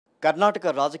కర్ణాటక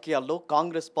రాజకీయాల్లో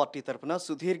కాంగ్రెస్ పార్టీ తరపున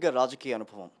సుదీర్ఘ రాజకీయ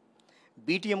అనుభవం.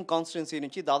 బీటీఎం కాన్స్టిట్యున్సీ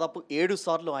నుంచి దాదాపు 7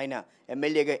 సార్లు ఆయన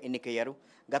ఎమ్మెల్యేగా ఎన్నికయ్యారు.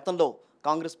 గతంలో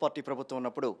కాంగ్రెస్ పార్టీ ప్రభుత్వం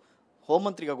ఉన్నప్పుడు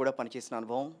హోంమంత్రిగా కూడా పనిచేసిన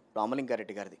అనుభవం రామలింగా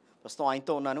రెడ్డి గారిది. ప్రస్తుతం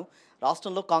ఆయనతో ఉన్నాను.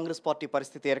 రాష్ట్రంలో కాంగ్రెస్ పార్టీ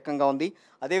పరిస్థితి ఏ రకంగా ఉంది,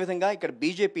 అదేవిధంగా ఇక్కడ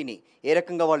బీజేపీని ఏ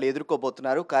రకంగా వాళ్ళు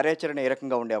ఎదుర్కోబోతున్నారు, కార్యాచరణ ఏ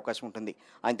రకంగా ఉండే అవకాశం ఉంటుంది,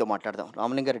 ఆయనతో మాట్లాడదాం.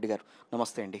 రామలింగా రెడ్డి గారు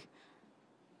నమస్తే అండి.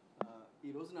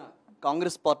 ఈ రోజున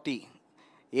కాంగ్రెస్ పార్టీ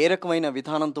ఏ రకమైన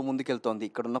విధానంతో ముందుకెళ్తోంది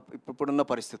ఇప్పుడున్న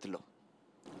పరిస్థితుల్లో?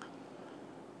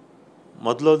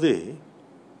 మొదలది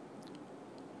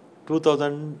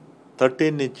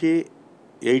 2013 నుంచి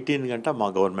 18 గంట మా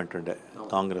గవర్నమెంట్ ఉండే,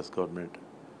 కాంగ్రెస్ గవర్నమెంట్.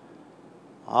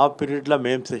 ఆ పీరియడ్లో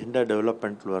మేము చేసిండే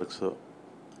డెవలప్మెంట్ వర్క్స్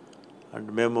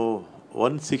అండ్ మేము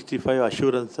 165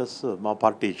 అష్యూరెన్సెస్ మా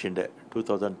party ఇచ్చిండే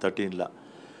 2013లో.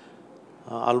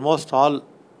 Almost all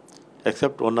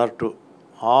except 1 or 2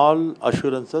 all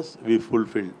assurances we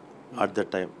fulfilled at that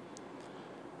time.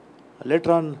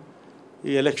 Later on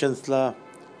ఈ ఎలక్షన్స్లో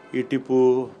ఈ టిపు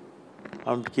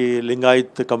అంటకి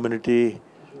లింగాయత్ కమ్యూనిటీ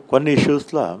కొన్ని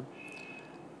ఇష్యూస్లో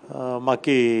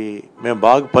మాకు మేము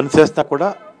బాగా పనిచేసినా కూడా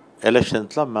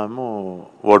ఎలక్షన్స్లో మేము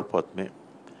ఓడిపోతుంది.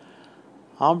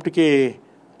 ఆమెకి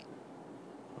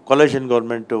కొలేషన్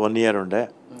గవర్నమెంట్ 1 year ఉండే,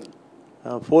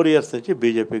 4 years నుంచి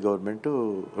బీజేపీ గవర్నమెంట్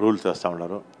రూల్ చేస్తూ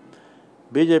ఉన్నారు.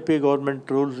 బీజేపీ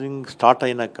గవర్నమెంట్ రూలింగ్ స్టార్ట్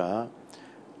అయినాక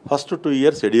ఫస్ట్ 2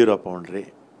 years యడియూరప్ప ఉండ్రి,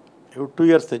 2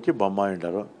 years నుంచి బొమ్మాయి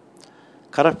ఉండారు.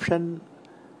 కరప్షన్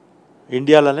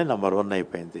ఇండియాలోనే నెంబర్ 1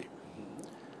 అయిపోయింది.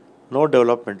 నో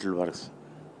డెవలప్మెంటల్ వర్క్స్,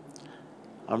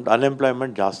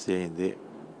 అన్ఎంప్లాయ్మెంట్ జాస్తి అయింది,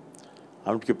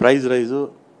 ఆమెకి ప్రైజ్ రైజు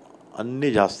అన్నీ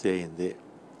జాస్తి అయింది.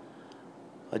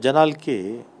 జనాలకి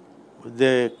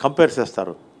కంపేర్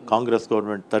చేస్తారు. కాంగ్రెస్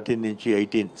గవర్నమెంట్ 13 నుంచి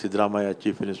 18 సిద్ధరామయ్య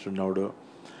చీఫ్ మినిస్టర్ ఉన్నాడు,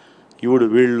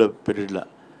 వీళ్ళు పీరియడ్లో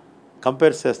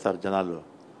కంపేర్ చేస్తారు జనాలు.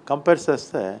 కంపేర్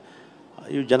చేస్తే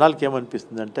ఈ జనాలకి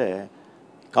ఏమనిపిస్తుందంటే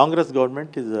Congress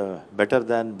government is better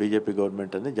than BJP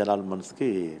government అని జనాల మనసుకి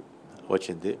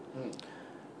వచ్చింది.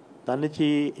 దాని నుంచి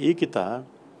ఈకిత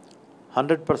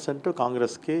 100%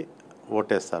 కాంగ్రెస్కి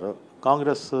ఓటేస్తారు.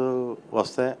 కాంగ్రెస్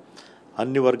వస్తే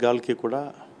అన్ని వర్గాలకి కూడా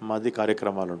మాది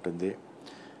కార్యక్రమాలు ఉంటుంది.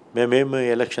 మేమేమి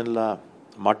ఎలక్షన్లో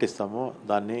మాటిస్తామో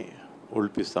దాన్ని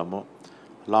ఉల్పిస్తాము.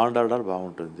 లా అండ్ ఆర్డర్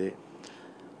బాగుంటుంది.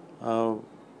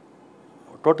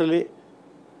 టోటలీ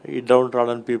ఈ down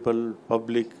trodden people,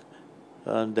 public,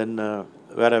 then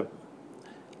వేరే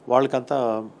వాళ్ళకంతా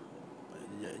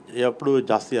ఎప్పుడు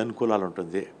జాస్తి అనుకూలాలు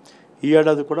ఉంటుంది. ఈ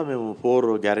ఏడాది కూడా మేము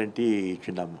 4 గ్యారంటీ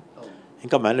ఇచ్చినాము.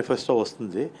 ఇంకా మేనిఫెస్టో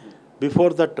వస్తుంది.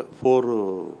 Before that 4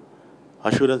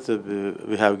 assurance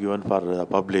we have given for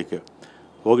public.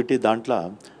 ఒకటి దాంట్లో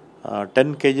 10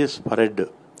 kgs పర్ హెడ్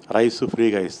రైస్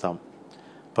ఫ్రీగా ఇస్తాం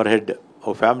పర్ హెడ్.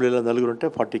 ఒక ఫ్యామిలీలో 4 ఉంటే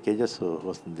 40 kgs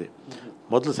వస్తుంది.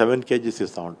 మొదలు 7 kgs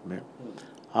ఇస్తూ ఉంటుంది.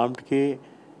 ఆమెకి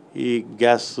ఈ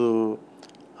గ్యాస్,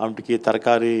 ఆమెకి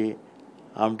తరకారీ,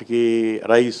 ఆమెకి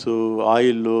rice,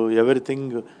 oil,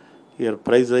 everything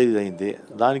price rise అయింది.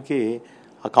 దానికి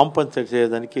ఆ కాంపన్సేట్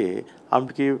చేయడానికి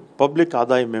ఆమెకి పబ్లిక్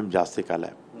ఆదాయం ఏం జాస్తి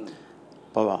కాలే,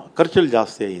 ఖర్చులు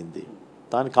జాస్తి అయ్యింది.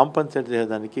 దాన్ని కాంపన్సేట్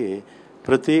చేయడానికి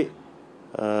ప్రతి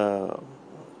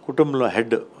కుటుంబంలో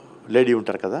హెడ్ లేడీ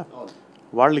ఉంటారు కదా,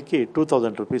 వాళ్ళకి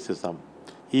 2000 రూపీస్ ఇస్తాం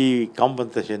ఈ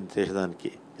కాంపన్సేషన్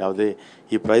చేసేదానికి. ಯಾವುದೇ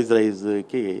ఈ ప్రైస్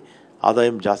రైజ్కి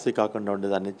ఆదాయం జాస్తి కాకుండా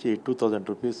ఉండేదాని నుంచి 2000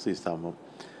 రూపీస్ ఇస్తాము.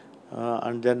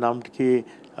 అండ్ దెన్ ఆమెకి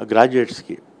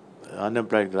గ్రాడ్యుయేట్స్కి,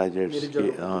 అన్ఎంప్లాయిడ్ గ్రాడ్యుయేట్స్కి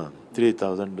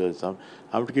 3000 ఇస్తాం.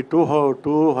 ఆమెకి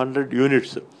 200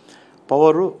 యూనిట్స్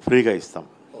పవరు ఫ్రీగా ఇస్తాం.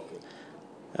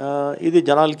 ఇది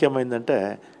జనాలకి ఏమైందంటే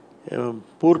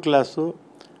పూర్ క్లాసు,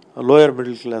 లోయర్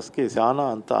మిడిల్ క్లాస్కి చాలా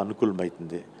అంత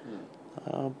అనుకూలమవుతుంది.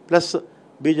 ప్లస్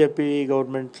బీజేపీ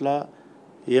గవర్నమెంట్లో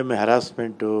ఏమి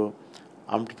హెరాస్మెంటు,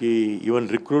 ఆమెకి even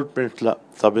రిక్రూట్మెంట్స్లో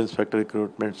sub inspector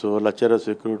recruitments, lecturers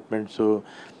recruitments,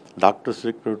 doctors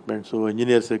recruitments,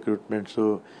 engineers recruitments,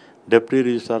 deputy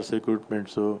registrars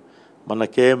recruitments, మన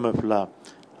కేఎంఎఫ్లో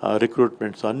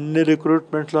రిక్రూట్మెంట్స్, అన్ని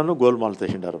రిక్రూట్మెంట్స్లోనూ గోల్మాల్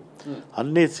చేసిండారు.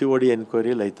 అన్నీ సిఓడి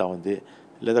ఎంక్వైరీలు అవుతూ ఉంది,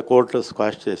 లేదా కోర్టులో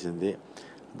స్క్వాష్ చేసింది.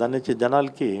 దాని నుంచి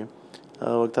జనాలకి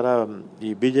ఒకతర ఈ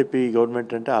బీజేపీ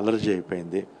గవర్నమెంట్ అంటే అలర్జీ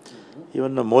అయిపోయింది.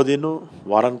 ఈవెన్ మోదీను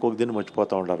వారానికి ఒక దినం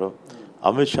మర్చిపోతూ ఉన్నారు,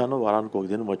 అమిత్ షాను వారానికి ఒక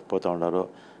దినం మర్చిపోతూ ఉన్నారు.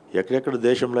 ఎక్కడెక్కడ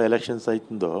దేశంలో ఎలక్షన్స్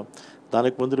అవుతుందో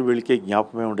దానికి ముందు వీళ్ళకి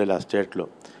జ్ఞాపకమే ఉండేది. ఆ స్టేట్లో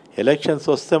ఎలక్షన్స్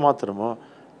వస్తే మాత్రము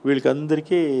వీళ్ళకి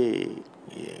అందరికీ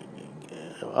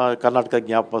కర్ణాటక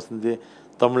జ్ఞాపకం వస్తుంది,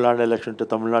 తమిళనాడు ఎలక్షన్ ఉంటే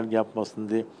తమిళనాడు జ్ఞాపకం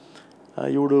వస్తుంది.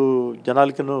 ఇప్పుడు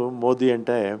జనాలకి మోదీ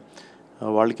అంటే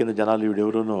వాళ్ళకి జనాలు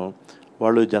ఎవరును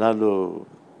వాళ్ళు జనాలు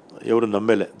ఎవరు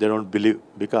నమ్మేలే, they don't believe.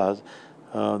 Because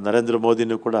Narendra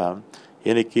మోదీని కూడా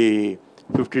ఈయనకి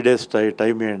 50 days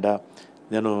టైం ఇవ్వండి,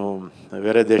 నేను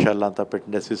వేరే దేశాల్లో అంతా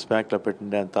పెట్టిండే స్విస్ బ్యాంక్లో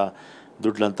పెట్టిండే అంత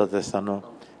దుడ్లంతా తెస్తాను,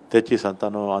 తెచ్చేసి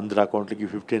అంతాను అందరి అకౌంట్లకి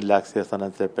 15 lakhs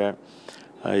చేస్తానని చెప్పా.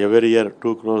 ఎవరీ ఇయర్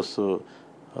 2 crores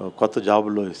కొత్త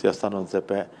జాబులు చేస్తాను అని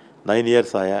చెప్పా. 9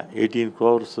 years ఆయా 18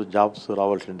 crores జాబ్స్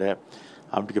రావాల్సిండే.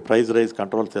 ఆమెకి ప్రైస్ రైజ్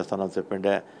కంట్రోల్ చేస్తానని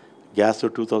చెప్పిండే. గ్యాస్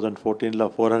 2014లో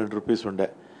 400 rupees ఉండే,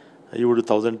 ఇప్పుడు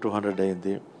 1200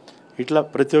 అయింది. ఇట్లా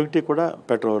ప్రతి ఒక్కటి కూడా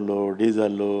పెట్రోలు,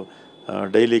 డీజిల్,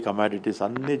 డైలీ కమాడిటీస్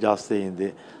అన్నీ జాస్తి అయింది.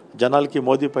 జనాలకి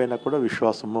మోదీ పైన కూడా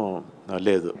విశ్వాసము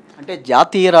లేదు. అంటే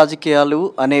జాతీయ రాజకీయాలు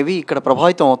అనేవి ఇక్కడ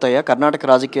ప్రభావితం అవుతాయా కర్ణాటక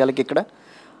రాజకీయాలకి? ఇక్కడ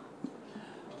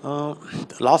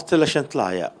లాస్ట్ ఎలక్షన్స్లో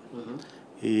ఆయా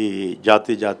ఈ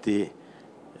జాతికి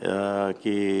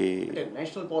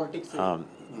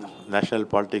నేషనల్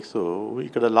పాలిటిక్స్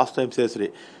ఇక్కడ లాస్ట్ టైం చేసిరి,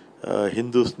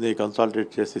 హిందూస్ని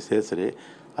కన్సాలిడేట్ చేసి చేసిరి.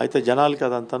 అయితే జనాలకి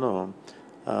అదంతాను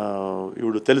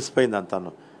ఇప్పుడు తెలిసిపోయింది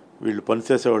అంతాను, వీళ్ళు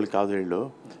పనిచేసేవాళ్ళు కాదు, వీళ్ళు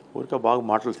ఊరికే బాగా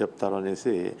మాటలు చెప్తారు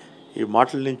అనేసి ఈ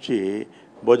మాటల నుంచి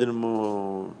భోజనము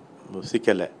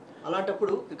సిక్కెలే.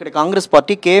 అలాంటప్పుడు ఇక్కడ కాంగ్రెస్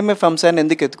పార్టీ కేఎంఎఫ్ అంశాన్ని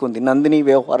ఎందుకు ఎత్తుకుంది? నందిని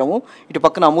వ్యవహారము, ఇటు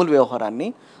పక్కన అమూల్ వ్యవహారాన్ని.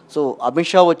 సో అమిత్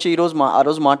షా వచ్చి ఆ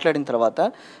రోజు మాట్లాడిన తర్వాత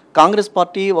కాంగ్రెస్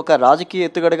పార్టీ ఒక రాజకీయ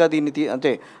ఎత్తుగడగా దీన్ని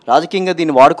అంటే రాజకీయంగా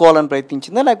దీన్ని వాడుకోవాలని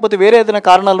ప్రయత్నించిందా, లేకపోతే వేరే ఏదైనా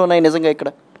కారణాలు ఉన్నాయి నిజంగా ఇక్కడ?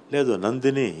 లేదు,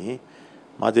 నందిని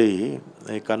మాది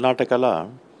కర్ణాటకలో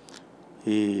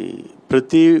ఈ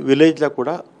ప్రతి విలేజ్లో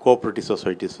కూడా కోఆపరేటివ్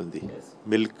సొసైటీస్ ఉంది,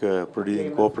 మిల్క్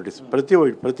ప్రొడ్యూసింగ్ కోఆపరేటివ్స్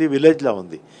ప్రతి విలేజ్లో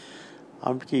ఉంది.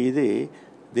 ఆమెకి ఇది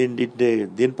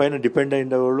దీనిపైన డిపెండ్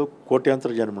అయిన వాళ్ళు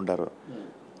కోట్యాంతర జనం ఉన్నారు.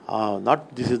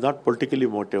 This is not politically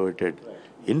motivated,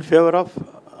 in favour of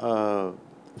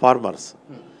farmers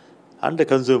and the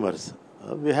consumers.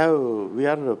 We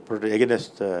are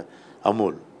against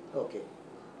Amul. Okay.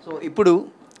 So ఇప్పుడు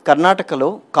కర్ణాటకలో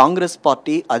కాంగ్రెస్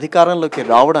పార్టీ అధికారంలోకి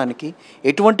రావడానికి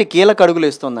ఎటువంటి కీలక అడుగులు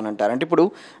వేస్తోందని అంటారు? అంటే ఇప్పుడు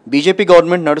బీజేపీ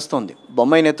గవర్నమెంట్ నడుస్తోంది,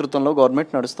 బొమ్మాయి నేతృత్వంలో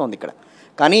గవర్నమెంట్ నడుస్తోంది ఇక్కడ.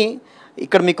 కానీ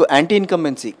ఇక్కడ మీకు యాంటీ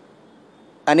ఇన్కంబెన్సీ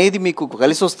అనేది మీకు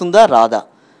కలిసి వస్తుందా రాదా?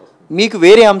 మీకు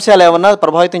వేరే అంశాలు ఏమన్నా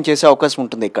ప్రభావితం చేసే అవకాశం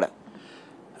ఉంటుంది ఇక్కడ?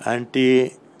 యాంటీ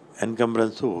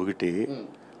ఎన్కంబరెన్స్ ఒకటి,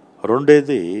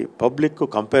 రెండేది పబ్లిక్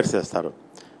కంపేర్ చేస్తారు.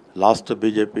 లాస్ట్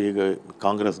బీజేపీ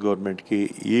కాంగ్రెస్ గవర్నమెంట్కి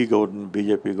ఈ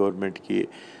బీజేపీ గవర్నమెంట్కి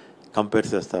కంపేర్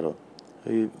చేస్తారు.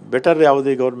 ఈ బెటర్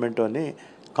యావది గవర్నమెంట్ అని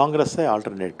కాంగ్రెస్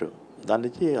ఆల్టర్నేటివ్ దాని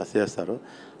నుంచి చేస్తారు.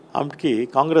 ఆమెకి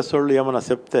కాంగ్రెస్ వాళ్ళు ఏమైనా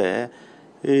చెప్తే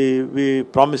ఈ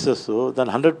ప్రామిసెస్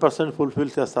దాన్ని 100%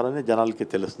 ఫుల్ఫిల్ చేస్తారని జనాలకి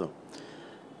తెలుస్తుంది.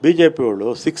 బీజేపీ వాళ్ళు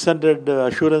 600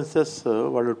 అష్యూరెన్సెస్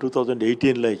వాళ్ళు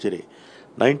 2018లో ఇచ్చారు.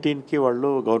 19కి వాళ్ళు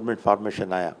గవర్నమెంట్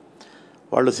ఫార్మేషన్ ఆయా,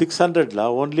 వాళ్ళు 600లో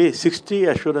ఓన్లీ 60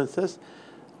 అష్యూరెన్సెస్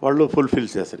వాళ్ళు ఫుల్ఫిల్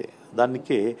చేశారు.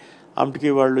 దానికి ఆమెకి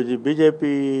వాళ్ళు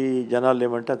బీజేపీ జనాలు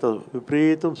ఏమంటే అంత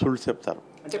విపరీతం సుళ్ళు చెప్తారు.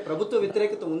 అంటే ప్రభుత్వ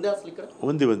వ్యతిరేకత ఉంది అసలు ఇక్కడ?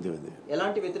 ఉంది.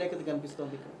 ఎలాంటి వ్యతిరేకత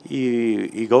కనిపిస్తుంది?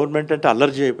 ఈ గవర్నమెంట్ అంటే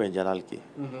అలర్జీ అయిపోయింది జనాలకి.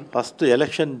 ఫస్ట్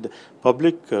ఎలక్షన్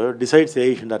పబ్లిక్ డిసైడ్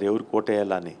చేయించున్నారు ఎవరు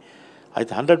కోటేయాలని.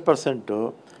 అయితే 100%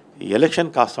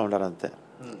 ఎలక్షన్ కాస్తా ఉండరు అంతే.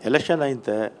 ఎలక్షన్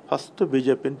అయితే ఫస్ట్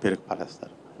బీజేపీని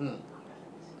పెరిగిపారేస్తారు.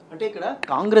 అంటే ఇక్కడ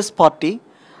కాంగ్రెస్ పార్టీ,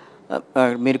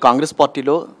 మీరు కాంగ్రెస్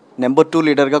పార్టీలో నెంబర్ 2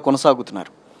 లీడర్గా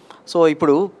కొనసాగుతున్నారు. సో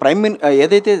ఇప్పుడు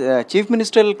ఏదైతే చీఫ్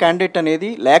మినిస్టరల్ క్యాండిడేట్ అనేది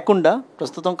లేకుండా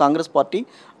ప్రస్తుతం కాంగ్రెస్ పార్టీ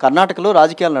కర్ణాటకలో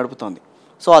రాజకీయాలు నడుపుతోంది.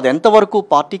 సో అది ఎంతవరకు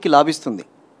పార్టీకి లాభిస్తుంది?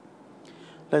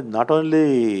 Not only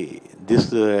this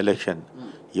election,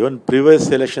 even previous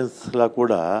ఎలక్షన్స్లో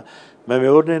కూడా మేము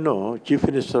ఎవరినైనా చీఫ్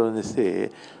మినిస్టర్ అనేసి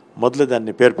మొదలు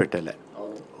దాన్ని పేరు పెట్టలే.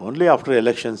 ఓన్లీ ఆఫ్టర్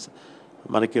ఎలక్షన్స్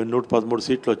మనకి 113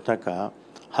 సీట్లు వచ్చినాక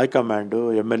హైకమాండ్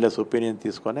ఎమ్మెల్యేస్ ఒపీనియన్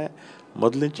తీసుకొని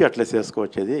మొదలు నుంచి అట్లే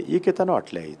చేసుకోవచ్చేది. ఈ కితను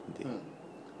అట్లే అవుతుంది.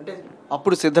 అంటే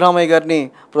అప్పుడు సిద్ధరామయ్య గారిని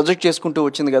ప్రొజెక్ట్ చేసుకుంటూ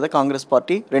వచ్చింది కదా కాంగ్రెస్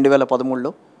పార్టీ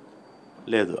 2013లో.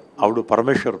 లేదు, ఆవిడ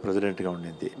పరమేశ్వర్ ప్రెసిడెంట్గా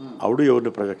ఉండింది. ఆవిడ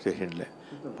ఎవరిని project చేసిండలే.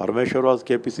 Parameshwar was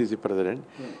KPCC president,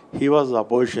 he was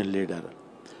opposition leader.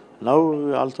 Now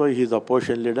also he's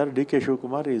opposition leader. DK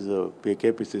Shivakumar is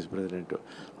KPCC president.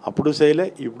 అప్పుడు చేయలే,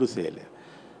 ఇప్పుడు చేయలే.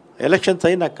 ఎలక్షన్స్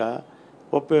అయినాక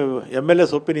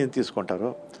ఎమ్మెల్యేస్ ఒపీనియన్ తీసుకుంటారు,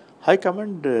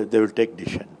 high command they will take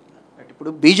decision.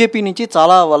 ఇప్పుడు బీజేపీ నుంచి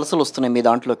చాలా వలసలు వస్తున్నాయి మీ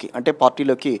దాంట్లోకి, అంటే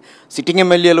పార్టీలోకి సిట్టింగ్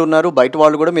ఎమ్మెల్యేలు ఉన్నారు, బయట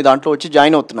వాళ్ళు కూడా మీ దాంట్లో వచ్చి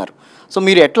జాయిన్ అవుతున్నారు. సో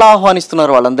మీరు ఎట్లా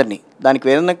ఆహ్వానిస్తున్నారు వాళ్ళందరినీ?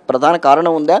 దానికి ఏదైనా ప్రధాన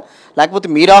కారణం ఉందా, లేకపోతే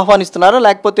మీరు ఆహ్వానిస్తున్నారా,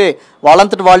 లేకపోతే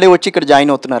వాళ్ళంతటి వాళ్ళే వచ్చి ఇక్కడ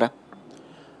జాయిన్ అవుతున్నారా?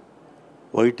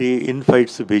 ఒకటి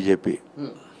ఇన్ఫైట్స్ బీజేపీ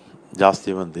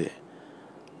జాస్తి ఉంది.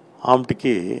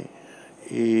 ఆమెకి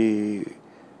ఈ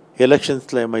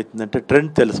ఎలక్షన్స్లో ఏమవుతుందంటే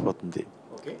ట్రెండ్ తెలిసిపోతుంది.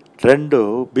 ట్రెండ్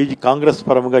కాంగ్రెస్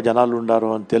పరంగా జనాలు ఉండారు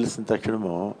అని తెలిసిన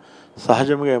తక్షణము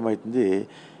సహజంగా ఏమవుతుంది,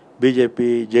 బీజేపీ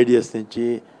జేడీఎస్ నుంచి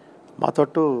మా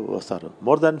తోటి వస్తారు.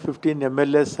 More than 15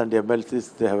 MLAs and MLCs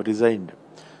they have resigned.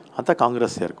 అంతా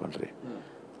కాంగ్రెస్ చేరుకోండి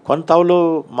కొంత అవలో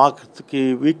మాకు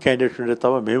వీక్ క్యాండిడేట్ ఉండే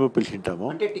తవ మేము పిలిచింటాము.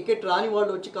 అంటే టికెట్ రాని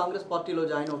వాళ్ళు వచ్చి కాంగ్రెస్ పార్టీలో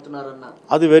జాయిన్ అవుతున్నారన్న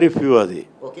అది వెరీ ఫ్యూ, అది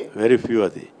వెరీ ఫ్యూ.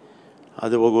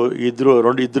 అది ఒక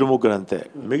ఇద్దరు ముగ్గురు అంతే.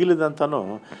 మిగిలిదంతాను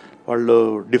వాళ్ళు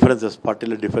డిఫరెన్సెస్,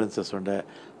 పార్టీలో డిఫరెన్సెస్ ఉండే.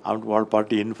 వాళ్ళ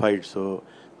పార్టీ ఇన్ఫైట్స్,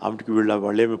 ఆమెకి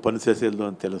వాళ్ళు ఏమి పని చేసేదో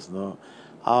అని తెలుసును.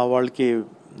 వాళ్ళకి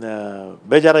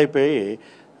బేజారైపోయి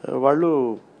వాళ్ళు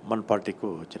మన పార్టీకి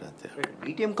వచ్చారు అంతే.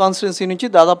 బీటీఎం కాన్స్టిట్యున్సీ నుంచి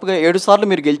దాదాపుగా 7 సార్లు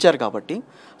మీరు గెలిచారు కాబట్టి,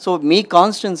 సో మీ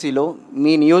కాన్స్టిట్యున్సీలో,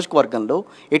 మీ నియోజకవర్గంలో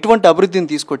ఎటువంటి అభివృద్ధిని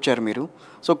తీసుకొచ్చారు మీరు?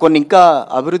 సో కొన్ని ఇంకా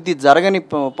అభివృద్ధి జరగని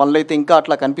పనులైతే ఇంకా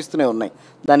అట్లా కనిపిస్తూనే ఉన్నాయి.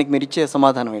 దానికి మీరు ఇచ్చే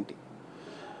సమాధానం ఏంటి?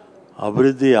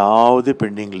 అభివృద్ధి ఆవుది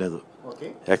పెండింగ్ లేదు,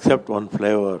 ఎక్సెప్ట్ వన్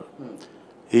ఫ్లేవర్,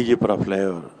 ఈజిప్రా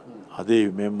ఫ్లేవర్. అది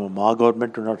మేము మా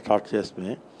గవర్నమెంట్ ఉన్నట్టు స్టార్ట్ చేస్తే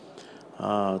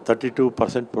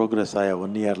 32% ప్రోగ్రెస్ ఆయా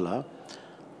 1 ఇయర్లో.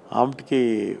 ఆమెకి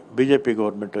బీజేపీ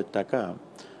గవర్నమెంట్ వచ్చాక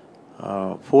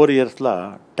 4 ఇయర్స్లో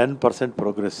 10%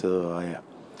 ప్రోగ్రెస్ ఆయా.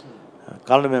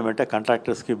 కారణం ఏమంటే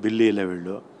కాంట్రాక్టర్స్కి బిల్లు ఇలే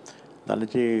వీళ్ళు, దాని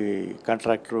నుంచి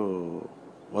కాంట్రాక్టరు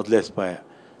వదిలేసిపోయా.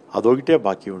 అదొకటే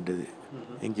బాకీ ఉండేది.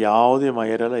 ఇంకయావది మా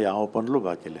ఏరియాలో యావ పనులు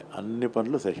బాకీలే, అన్ని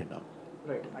పనులు చేసినాం.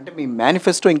 అంటే మీ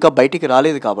మేనిఫెస్టో ఇంకా బయటికి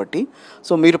రాలేదు కాబట్టి,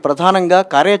 సో మీరు ప్రధానంగా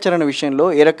కార్యాచరణ విషయంలో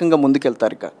ఏ రకంగా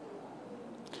ముందుకెళ్తారు? ఇక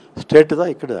స్టేట్దా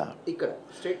ఇక్కడ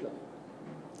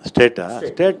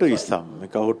స్టేట్ ఇస్తాం,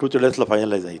 ఇంకా 2-3 డేస్లో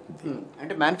ఫైనలైజ్ అవుతుంది.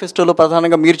 అంటే మేనిఫెస్టోలో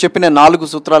ప్రధానంగా మీరు చెప్పిన 4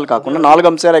 సూత్రాలు కాకుండా, 4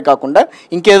 అంశాలే కాకుండా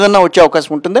ఇంకేదన్నా వచ్చే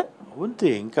అవకాశం ఉంటుందా? ఉంది.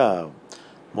 ఇంకా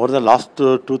మోర్ దెన్ లాస్ట్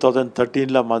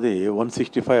 2013లో మాది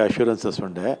 165 అష్యూరెన్సెస్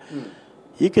ఉండే.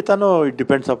 ఈ కితాను it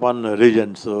depends upon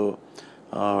reasons,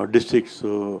 districts.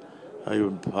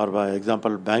 For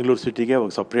example Bengaluru సిటీకే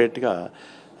ఒక సపరేట్గా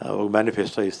ఒక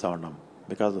మేనిఫెస్టో ఇస్తూ ఉన్నాం.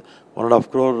 Because 1.5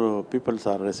 crore peoples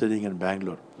are residing in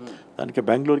Bengaluru. దానికి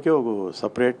బెంగళూరుకే ఒక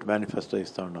సపరేట్ మేనిఫెస్టో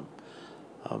ఇస్తూ ఉన్నాం.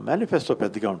 మేనిఫెస్టో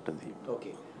పెద్దగా ఉంటుంది.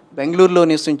 ఓకే, బెంగళూరులో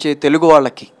నివసించే తెలుగు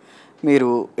వాళ్ళకి మీరు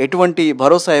ఎటువంటి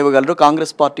భరోసా ఇవ్వగలరు?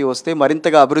 కాంగ్రెస్ పార్టీ వస్తే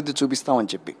మరింతగా అభివృద్ధి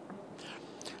చూపిస్తామని చెప్పి.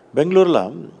 బెంగళూరులో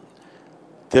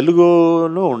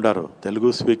తెలుగును ఉండారు,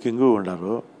 తెలుగు స్పీకింగు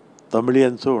ఉండారు,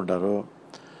 తమిళియన్స్ ఉండారు,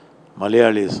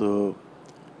 మలయాళీసు,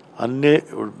 అన్నీ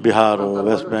బీహారు,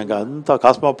 వెస్ట్ బెంగాల్ అంతా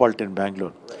కాస్మోపాలిటన్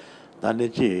బెంగళూరు. దాని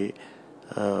నుంచి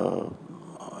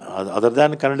అదర్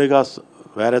దాన్ కన్నడగాస్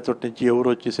వేరే చోటు నుంచి ఎవరు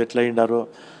వచ్చి సెటిల్ అయ్యిండారు.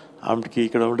 ఆమెకి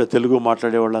ఇక్కడ ఉండే తెలుగు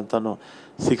మాట్లాడే వాళ్ళంతాను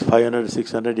 500,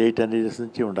 600, 800 ఇయర్స్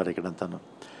నుంచి ఉండారు ఇక్కడంతాను.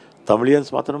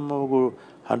 తమిళియన్స్ మాత్రం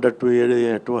 100 to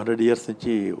 200 ఇయర్స్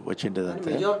నుంచి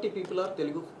వచ్చిండేదంతే.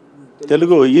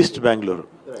 తెలుగు ఈస్ట్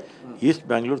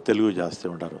బెంగళూరు తెలుగు జాస్తి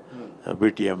ఉంటారు.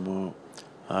 BTM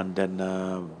and then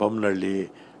బొమ్మనహಳ್ಳಿ,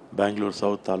 Bengaluru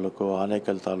south తాలూకు,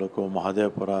 ఆనేకల్ తాలూకు,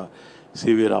 మహదేవపుర,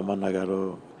 సివి రామన్న గారు,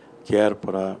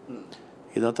 కేఆర్పుర,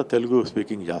 ఇదంతా తెలుగు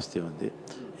స్పీకింగ్ జాస్తి ఉంది.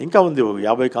 ఇంకా ఉంది,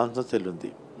 50 కాన్స్టిట్యున్సీలు ఉంది.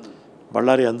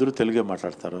 బళ్ళారి అందరూ తెలుగే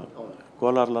మాట్లాడతారు.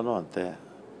 కోలార్లోనూ అంతే,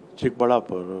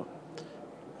 చిక్బళ్ళాపూర్,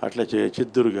 అట్లా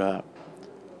చిత్తూరుగ,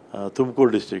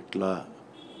 తుమ్కూరు డిస్ట్రిక్ట్లో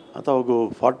అంతా ఒక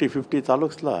 40-50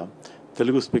 తాలూక్స్లో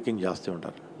తెలుగు స్పీకింగ్ జాస్తి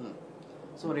ఉంటారు.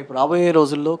 సో రేపు రాబోయే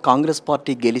రోజుల్లో కాంగ్రెస్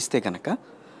పార్టీ గెలిస్తే కనుక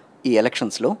ఈ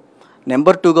ఎలక్షన్స్లో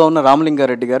నెంబర్ 2గా ఉన్న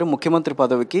రామలింగారెడ్డి గారు ముఖ్యమంత్రి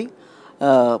పదవికి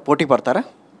పోటీ పడతారా?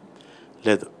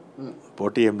 లేదు,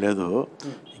 పోటీ ఏం లేదు.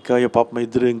 ఇంకా పాపం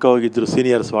ఇద్దరు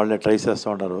సీనియర్స్ వాళ్ళే ట్రై చేస్తూ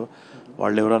ఉంటారు.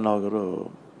 వాళ్ళు ఎవరన్నా ఒకరు.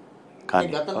 కానీ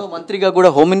గతంలో మంత్రిగా కూడా,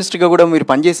 హోమ్ మినిస్టర్గా కూడా మీరు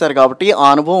పనిచేశారు కాబట్టి ఆ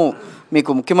అనుభవం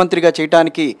మీకు ముఖ్యమంత్రిగా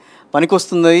చేయడానికి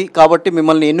పనికొస్తుంది కాబట్టి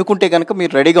మిమ్మల్ని ఎన్నుకుంటే కనుక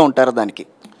మీరు రెడీగా ఉంటారా దానికి?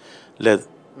 లేదు,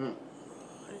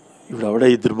 ఇప్పుడు ఆవిడ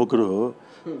 2-3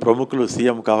 ప్రముఖులు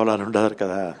సీఎం కావాలని ఉండరు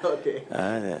కదా.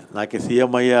 నాకు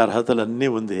సీఎం అయ్యే అర్హతలు అన్నీ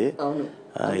ఉంది.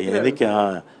 ఎన్నిక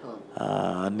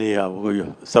అన్నీ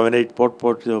 7-8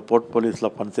 పోర్ట్ పోలీసులో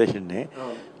పనిచేసింది.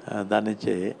 దాని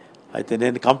నుంచి అయితే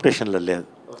నేను కాంపిటీషన్లో లేదు.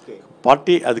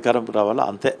 పార్టీ అధికారం రావాలా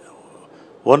అంతే.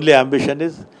 Only ambition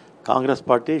is Congress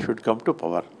party should come to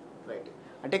power.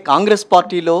 అంటే కాంగ్రెస్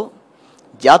పార్టీలో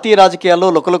జాతీయ రాజకీయాల్లో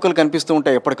లుకలుకలు కనిపిస్తూ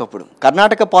ఉంటాయి ఎప్పటికప్పుడు.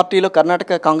 కర్ణాటక పార్టీలో,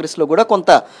 కర్ణాటక కాంగ్రెస్లో కూడా కొంత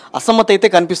అసమ్మతి అయితే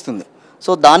కనిపిస్తుంది.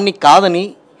 సో దాన్ని కాదని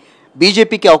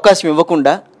బీజేపీకి అవకాశం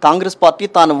ఇవ్వకుండా కాంగ్రెస్ పార్టీ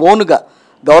తాను ఓన్గా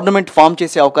గవర్నమెంట్ ఫామ్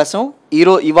చేసే అవకాశం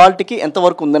ఇవాళకి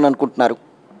ఎంతవరకు ఉందని అనుకుంటున్నారు?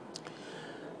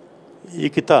 ఈ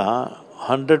కిత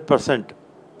 100%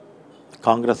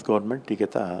 కాంగ్రెస్ గవర్నమెంట్ ఈ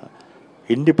కిత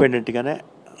ఇండిపెండెంట్గానే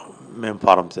మేము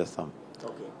ఫారం చేస్తాం.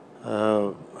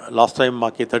 లాస్ట్ టైం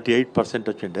మాకు 38%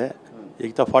 వచ్చిండే,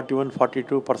 ఇక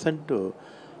 41-42%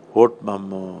 ఓట్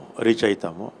మేము రీచ్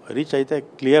అవుతాము. రీచ్ అయితే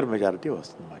క్లియర్ మెజారిటీ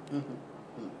వస్తుంది మాకు.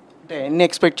 అంటే ఎన్ని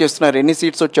ఎక్స్పెక్ట్ చేస్తున్నారు? ఎన్ని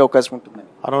సీట్స్ వచ్చే అవకాశం ఉంటుంది?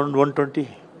 అరౌండ్ 120.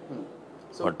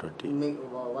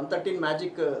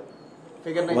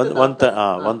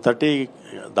 130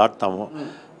 దాటుతాము.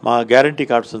 మా గ్యారంటీ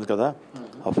కార్డ్స్ ఉంది కదా,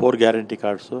 ఆ 4 గ్యారంటీ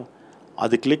కార్డ్స్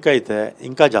అది క్లిక్ అయితే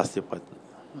ఇంకా జాస్తి అయిపోతుంది.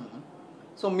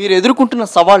 సో మీరు ఎదుర్కొంటున్న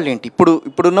సవాళ్ళు ఏంటి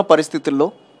ఇప్పుడున్న పరిస్థితుల్లో?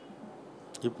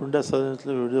 ఇప్పుడుండే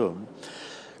వీడు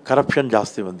కరప్షన్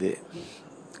జాస్తి ఉంది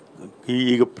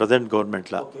ఈ ప్రజెంట్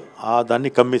గవర్నమెంట్లో. దాన్ని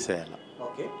కమ్మి చేయాలి.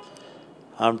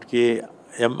 ఆమెకి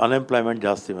అన్ఎంప్లాయ్మెంట్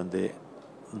జాస్తి ఉంది,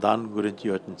 దాని గురించి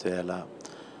యోచన చేయాలా.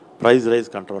 ప్రైస్ రైజ్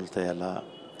కంట్రోల్ చేయాలా.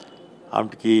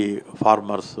 ఆమెకి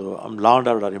ఫార్మర్స్ లా అండ్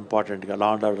ఆర్డర్ ఇంపార్టెంట్గా లా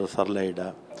అండ్ ఆర్డర్ సర్లేయడా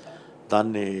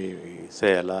దాన్ని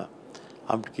చేయాలా.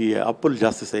 ఆమెకి అప్పులు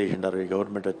జాస్తి చేసిండారు ఈ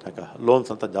గవర్నమెంట్ వచ్చినాక,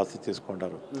 లోన్స్ అంతా జాస్తి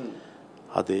తీసుకుంటారు.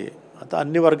 అది అంతా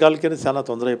అన్ని వర్గాలకి చాలా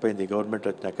తొందర అయిపోయింది గవర్నమెంట్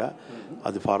వచ్చినాక.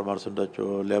 అది ఫార్మర్స్ ఉండొచ్చు,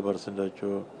 లేబర్స్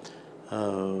ఉండొచ్చు,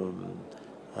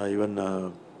 ఈవెన్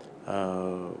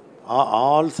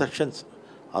ఆల్ సెక్షన్స్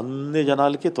అన్ని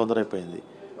జనాలకి తొందర అయిపోయింది.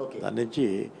 దాని నుంచి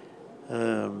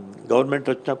గవర్నమెంట్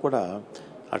వచ్చినా కూడా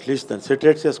అట్లీస్ట్ దాన్ని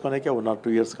సెటిల్ చేసుకోవడానికి 1 or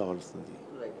 2 years కావాల్సింది.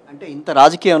 అంటే ఇంత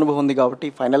రాజకీయ అనుభవం ఉంది కాబట్టి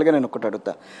ఫైనల్గా నేను ఒకటి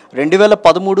అడుగుతా.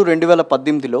 2013,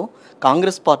 2018లో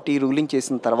కాంగ్రెస్ పార్టీ రూలింగ్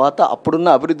చేసిన తర్వాత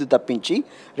అప్పుడున్న అభివృద్ధి తప్పించి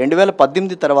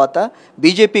 2018 తర్వాత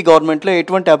బీజేపీ గవర్నమెంట్లో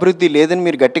ఎటువంటి అభివృద్ధి లేదని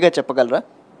మీరు గట్టిగా చెప్పగలరా?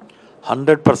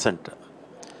 100%.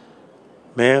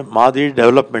 మాది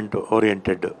డెవలప్మెంట్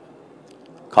ఓరియంటెడ్.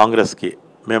 కాంగ్రెస్కి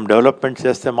మేము డెవలప్మెంట్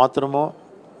చేస్తే మాత్రము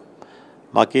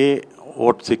మాకి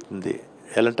ఓటు సిక్తుంది.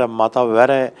 ఎలాంటి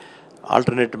వేరే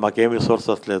ఆల్టర్నేటివ్ మాకేమీ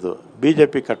సోర్సెస్ లేదు.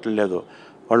 బీజేపీ కట్టలేదు,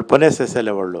 వాళ్ళు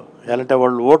పనేసేసేలే వాళ్ళు. ఎలాంటి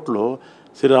వాళ్ళు ఓట్లు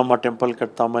శ్రీరామ టెంపుల్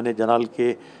కడతామని జనాలకి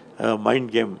మైండ్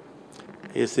గేమ్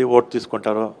వేసి ఓటు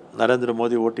తీసుకుంటారు. నరేంద్ర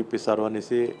మోదీ ఓటు ఇప్పిస్తారు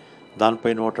అనేసి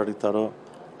దానిపైన ఓటు అడుగుతారు.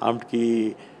 ఆమెకి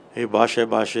ఈ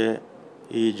భాషే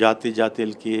ఈ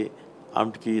జాతీయులకి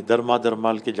ఆమెకి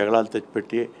ధర్మాలకి జగడాలు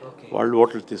తెచ్చిపెట్టి వాళ్ళు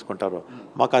ఓట్లు తీసుకుంటారు.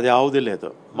 మాకు అది ఆవుది లేదు.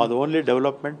 మాది ఓన్లీ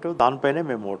డెవలప్మెంట్, దానిపైనే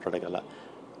మేము ఓటు అడగల.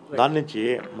 దాని నుంచి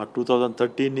మా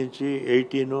 2013 నుంచి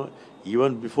 18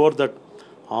 even before that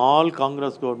all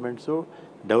Congress governments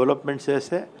development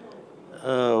చేస్తే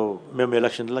మేము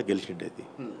ఎలక్షన్లో గెలిచిండేది.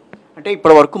 అంటే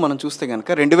ఇప్పటి వరకు మనం చూస్తే కనుక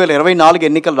 2024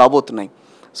 ఎన్నికలు రాబోతున్నాయి.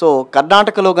 సో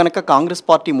కర్ణాటకలో కనుక కాంగ్రెస్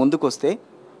పార్టీ ముందుకు వస్తే,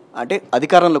 అంటే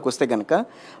అధికారంలోకి వస్తే కనుక,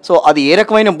 సో అది ఏ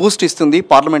రకమైన బూస్ట్ ఇస్తుంది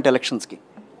పార్లమెంట్ ఎలక్షన్స్కి?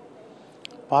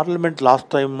 పార్లమెంట్ లాస్ట్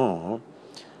టైము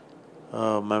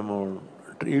మేము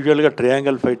యూజువల్గా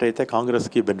ట్రయాంగిల్ ఫైట్ అయితే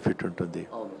కాంగ్రెస్కి బెనిఫిట్ ఉంటుంది,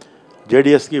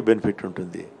 జేడిఎస్కి బెనిఫిట్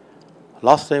ఉంటుంది.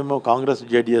 Last time Congress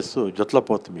JDS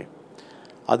జొత్లపోతుంది.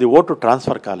 అది ఓటు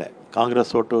ట్రాన్స్ఫర్ కాలే.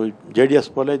 కాంగ్రెస్ ఓటు జేడిఎస్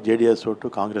పోలే, జేడిఎస్ ఓటు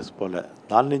కాంగ్రెస్ పోలే.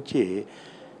 దాని నుంచి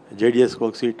జేడిఎస్కి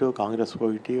 1 సీటు, కాంగ్రెస్కి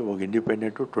 1, ఒక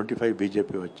ఇండిపెండెంట్, 25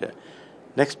 బీజేపీ వచ్చాయి.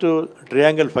 నెక్స్ట్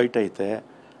ట్రయాంగిల్ ఫైట్ అయితే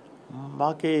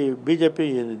మాకి BJP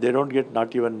they don't get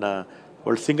not even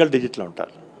వాళ్ళు సింగిల్ డిజిట్లో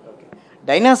ఉంటారు.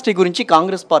 డైనాసిటీ గురించి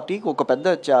కాంగ్రెస్ పార్టీ ఒక పెద్ద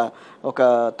ఒక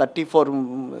 34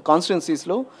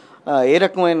 కాన్స్టిట్యున్సీస్లో ఏ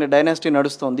రకమైన డైనాసిటీ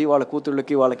నడుస్తుంది, వాళ్ళ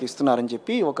కూతుళ్ళకి వాళ్ళకి ఇస్తున్నారని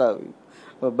చెప్పి ఒక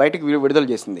బయటకు విడుదల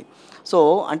చేసింది. సో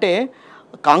అంటే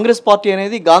కాంగ్రెస్ పార్టీ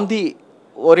అనేది గాంధీ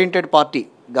ఓరియంటెడ్ పార్టీ,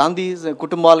 గాంధీ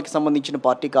కుటుంబాలకు సంబంధించిన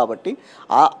పార్టీ కాబట్టి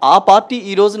ఆ పార్టీ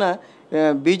ఈ రోజున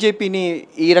బీజేపీని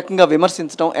ఈ రకంగా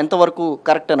విమర్శించడం ఎంతవరకు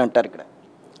కరెక్ట్ అని అంటారు? ఇక్కడ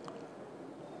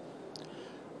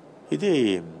ఇది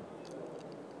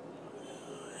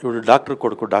ఇప్పుడు డాక్టర్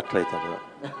కొడుకు డాక్టర్ అవుతాడు,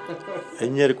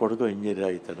 ఇంజనీర్ కొడుకు ఇంజనీర్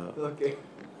అవుతాడు.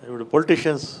 ఇప్పుడు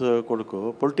పొలిటీషియన్స్ కొడుకు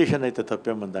పొలిటీషియన్ అయితే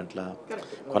తప్పేముంది దాంట్లో.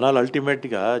 కొనాలి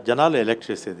అల్టిమేట్గా జనాలు ఎలక్ట్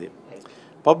చేసేది.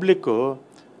 పబ్లిక్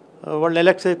వాళ్ళని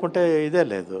ఎలక్ట్ చేయకుంటే ఇదే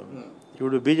లేదు.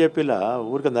 ఇప్పుడు బీజేపీలో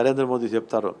ఊరికే నరేంద్ర మోదీ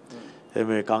చెప్తారు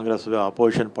ఏమి కాంగ్రెస్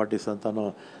అపోజిషన్ పార్టీస్ అంతాను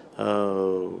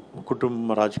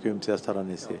కుటుంబ రాజకీయం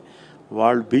చేస్తారనేసి.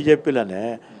 వాళ్ళు బీజేపీలోనే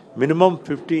మినిమం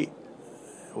 50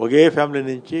 ఒకే ఫ్యామిలీ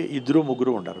నుంచి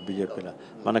 2-3 ఉన్నారు బీజేపీలో.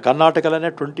 మన కర్ణాటకలోనే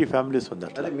 20 ఫ్యామిలీస్ ఉంది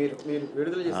అట్లా.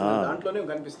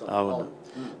 అవును.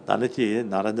 దాని నుంచి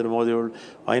నరేంద్ర మోదీ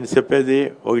ఆయన చెప్పేది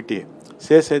ఒకటి,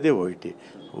 చేసేది ఒకటి.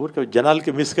 ఊరికి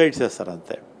జనాలకి మిస్గైడ్ చేస్తారు,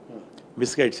 అంతే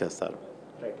మిస్గైడ్ చేస్తారు.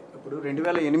 ఇప్పుడు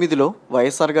 2008లో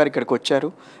వైఎస్ఆర్ గారు ఇక్కడికి వచ్చారు,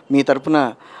 మీ తరపున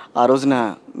ఆ రోజున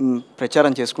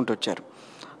ప్రచారం చేసుకుంటూ వచ్చారు.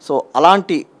 సో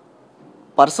అలాంటి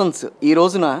పర్సన్స్ ఈ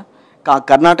రోజున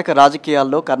కర్ణాటక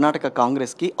రాజకీయాల్లో కర్ణాటక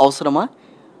కాంగ్రెస్కి అవసరమా?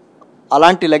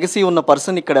 అలాంటి లెగసీ ఉన్న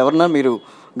పర్సన్ ఇక్కడ ఎవరన్నా మీరు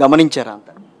గమనించారా? అంత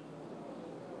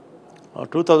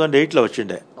 2008లో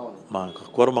వచ్చిండే మా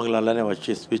కోరమంగళంలోనే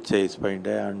వచ్చి స్పీచ్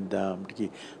చేసిపోయిండే. అండ్ అప్పటికి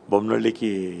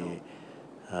బొమ్మనల్లికి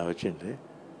వచ్చిండే.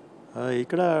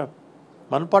 ఇక్కడ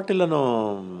మన పార్టీలను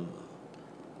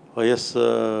వైఎస్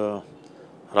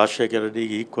రాజశేఖర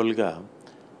రెడ్డికి ఈక్వల్గా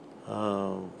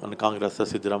మన కాంగ్రెస్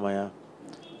సిద్ధరామయ్య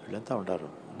వీళ్ళంతా ఉంటారు.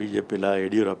 బీజేపీలో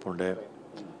యడియూరప్ప ఉండే,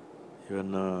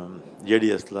 ఈవెన్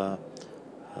జేడిఎస్లో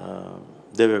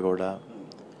దేవేగౌడ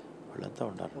వీళ్ళంతా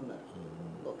ఉన్నారు.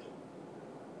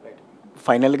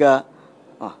 ఫైనల్గా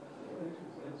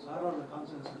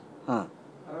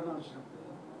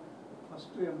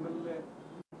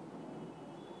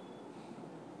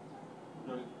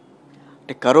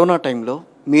అంటే కరోనా టైంలో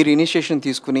మీరు ఇనిషియేషన్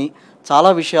తీసుకుని చాలా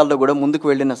విషయాల్లో కూడా ముందుకు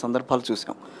వెళ్ళిన సందర్భాలు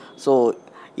చూసాం. సో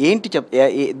ఏంటి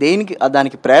దేనికి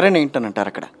దానికి ప్రేరణ ఏంటని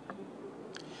అక్కడ?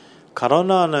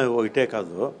 కరోనా అనే ఒకటే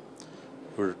కాదు,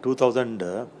 ఇప్పుడు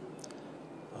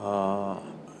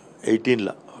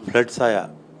 2018లో ఫ్లడ్స్ ఆయా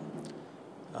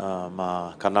మా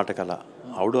కర్ణాటకలో.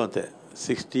 అవుడు అంతే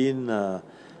 16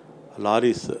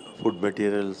 lorries food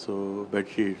materials,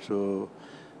 bedsheets,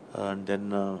 and then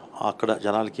అక్కడ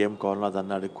జనాలకి ఏం కావాలన్నా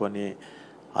దాన్ని అడుక్కొని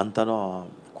అంతనో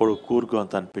కూరుకు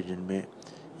అంత అనిపించింది.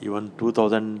 ఈవెన్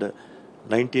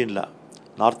 2019లో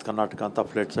నార్త్ కర్ణాటక అంతా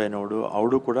ఫ్లడ్స్ అయినప్పుడు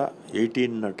అవుడు కూడా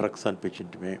 18 ట్రక్స్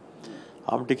అనిపించింది.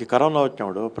 ఆమెకి కరోనా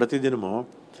వచ్చినప్పుడు ప్రతిదినము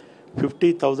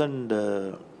 50,000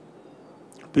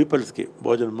 పీపుల్స్కి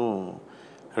భోజనము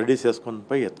రెడీ చేసుకొని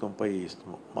పోయి ఎత్తుకొని పోయి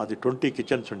ఇస్తాము. మాది 20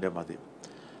 కిచెన్స్ ఉండే మాది.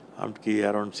 ఆమెకి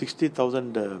అరౌండ్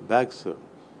 60,000 బ్యాగ్స్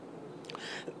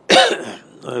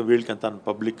వీళ్ళకి అంతా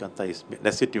పబ్లిక్ అంతా ఇస్తుంది,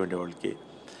 నెసిటీ ఉండే వాళ్ళకి.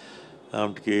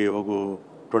 ఆమెకి ఒక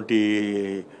 20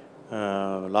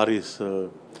 లారీస్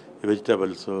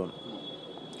వెజిటేబుల్స్,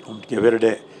 ఆమెకి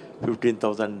ఎవ్రీడే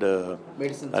 15,000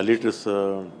 లీటర్స్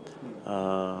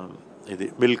ఇది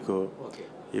మిల్క్.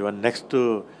 ఈవెన్ నెక్స్ట్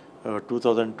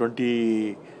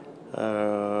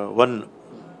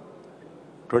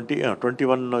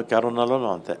 2021 కరోనాలోనూ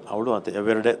అంతే, అవుడు అంతే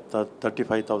ఎవ్రీడే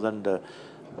 35,000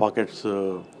 పాకెట్స్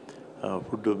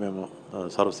ఫుడ్ మేము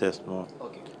సర్వ్ చేస్తున్నాము.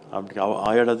 ఆమెకి ఆ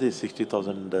ఏడాది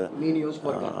 60,000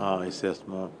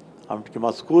 ఇచ్చేస్తున్నాము. ఆమెకి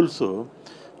మా స్కూల్స్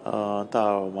అంతా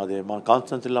మా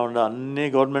కాన్స్టిట్యున్సీలో ఉండే అన్ని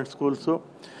గవర్నమెంట్ స్కూల్స్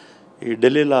ఈ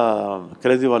ఢిల్లీలో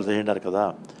కేజ్రీవాల్ చేసినారు కదా,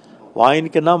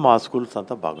 ఆయనకన్నా మా స్కూల్స్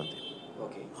అంతా బాగుంది.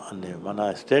 అన్నీ మన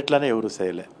స్టేట్లోనే ఎవరు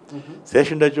చేయలే,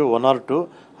 చేసిండొచ్చు 1 or 2,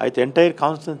 అయితే ఎంటైర్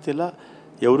కాన్స్టిట్యున్సీలో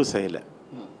ఎవరు చేయలే.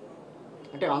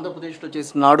 అంటే ఆంధ్రప్రదేశ్లో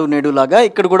చేసిన నాడు నేడు లాగా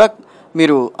ఇక్కడ కూడా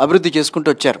మీరు అభివృద్ధి చేసుకుంటూ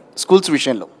వచ్చారు స్కూల్స్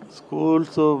విషయంలో.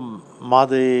 స్కూల్స్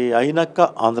మాది అయినాక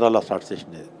ఆంధ్రాలో స్టార్ట్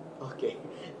చేసినది.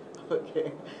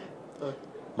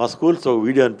 మా స్కూల్స్ ఒక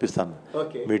వీడియో అనిపిస్తాను,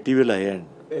 మీ టీవీలో వేయండి.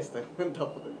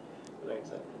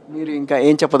 మీరు ఇంకా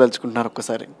ఏం చెప్పదలుచుకుంటున్నారు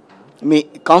ఒక్కసారి మీ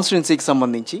కాన్స్టిట్యున్సీకి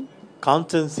సంబంధించి?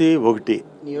 కాన్స్టిట్యున్సీ ఒకటి,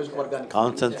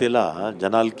 కాన్స్టిట్యున్సీలో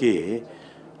జనాలకి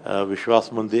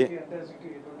విశ్వాసం ఉంది.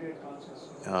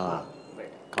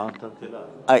 కాన్స్టిట్యున్సీలో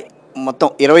మొత్తం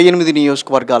 28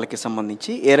 నియోజకవర్గాలకి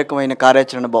సంబంధించి ఏ రకమైన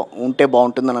కార్యాచరణ ఉంటే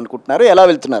బాగుంటుందని అనుకుంటున్నారు, ఎలా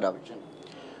వెళ్తున్నారు ఆ విషయం?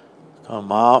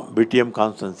 మా బిటిఎం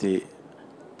constituency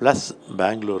plus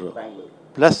Bengaluru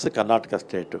plus Karnataka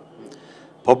state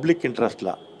public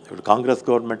ఇంట్రెస్ట్లా. ఇప్పుడు కాంగ్రెస్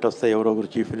గవర్నమెంట్ వస్తే ఎవరొకరు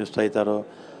చీఫ్ మినిస్టర్ అవుతారు,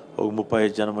 ఒక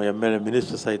 35 జనం ఎమ్మెల్యే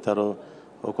మినిస్టర్స్ అవుతారు,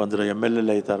 కొందరు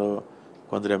ఎమ్మెల్యేలు అవుతారు,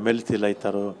 కొందరు ఎమ్మెల్సీలు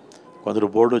అవుతారు, కొందరు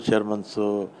board chairmans,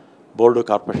 board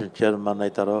corporation chairman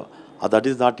అవుతారు. That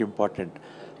is not important.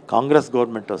 Congress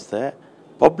government వస్తే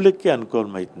పబ్లిక్కి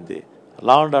అనుకూలం అవుతుంది,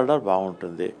 లా అండ్ ఆర్డర్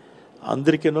బాగుంటుంది,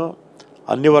 అందరికీనూ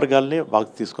అన్ని వర్గాల్ని బాగా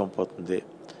తీసుకొని పోతుంది.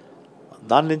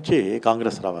 దాని నుంచి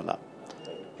కాంగ్రెస్ రావాలా,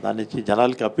 దాని నుంచి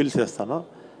జనాలకి అప్పీల్ చేస్తాను.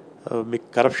 మీకు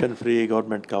కరప్షన్ ఫ్రీ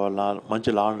గవర్నమెంట్ కావాలన్నా, మంచి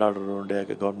లా అండ్ ఆర్డర్ ఉండే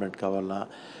గవర్నమెంట్ కావాలన్నా,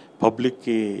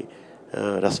 పబ్లిక్కి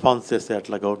రెస్పాన్స్ చేసే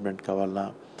అట్లా గవర్నమెంట్ కావాలన్నా,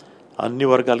 అన్ని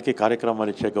వర్గాలకి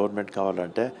కార్యక్రమాలు ఇచ్చే గవర్నమెంట్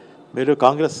కావాలంటే మీరు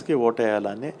కాంగ్రెస్కి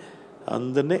ఓటేయాలని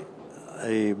అందరినీ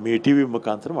మీ TV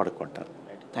ముఖాంతరం అడుక్కుంటారు.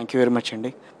 Thank you very much అండి,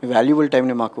 మీ వాల్యుబుల్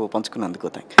టైంని మాకు పంచుకున్నందుకు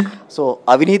థ్యాంక్ యూ. సో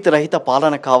అవినీతి రహిత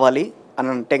పాలన కావాలి అని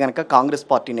అంటే కనుక కాంగ్రెస్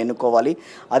పార్టీని ఎన్నుకోవాలి.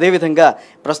 అదేవిధంగా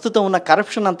ప్రస్తుతం ఉన్న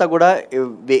కరప్షన్ అంతా కూడా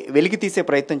వెలికి తీసే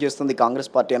ప్రయత్నం చేస్తుంది కాంగ్రెస్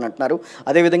పార్టీ అని అంటున్నారు.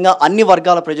 అదేవిధంగా అన్ని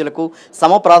వర్గాల ప్రజలకు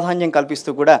సమ ప్రాధాన్యం కల్పిస్తూ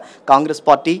కూడా కాంగ్రెస్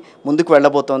పార్టీ ముందుకు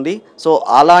వెళ్ళబోతోంది. సో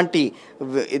అలాంటి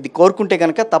ఇది కోరుకుంటే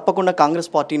కనుక తప్పకుండా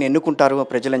కాంగ్రెస్ పార్టీని ఎన్నుకుంటారు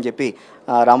ప్రజలని చెప్పి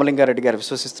రామలింగారెడ్డి గారు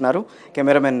విశ్వసిస్తున్నారు.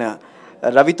 కెమెరామెన్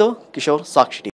రవితో కిషోర్, సాక్షి TV.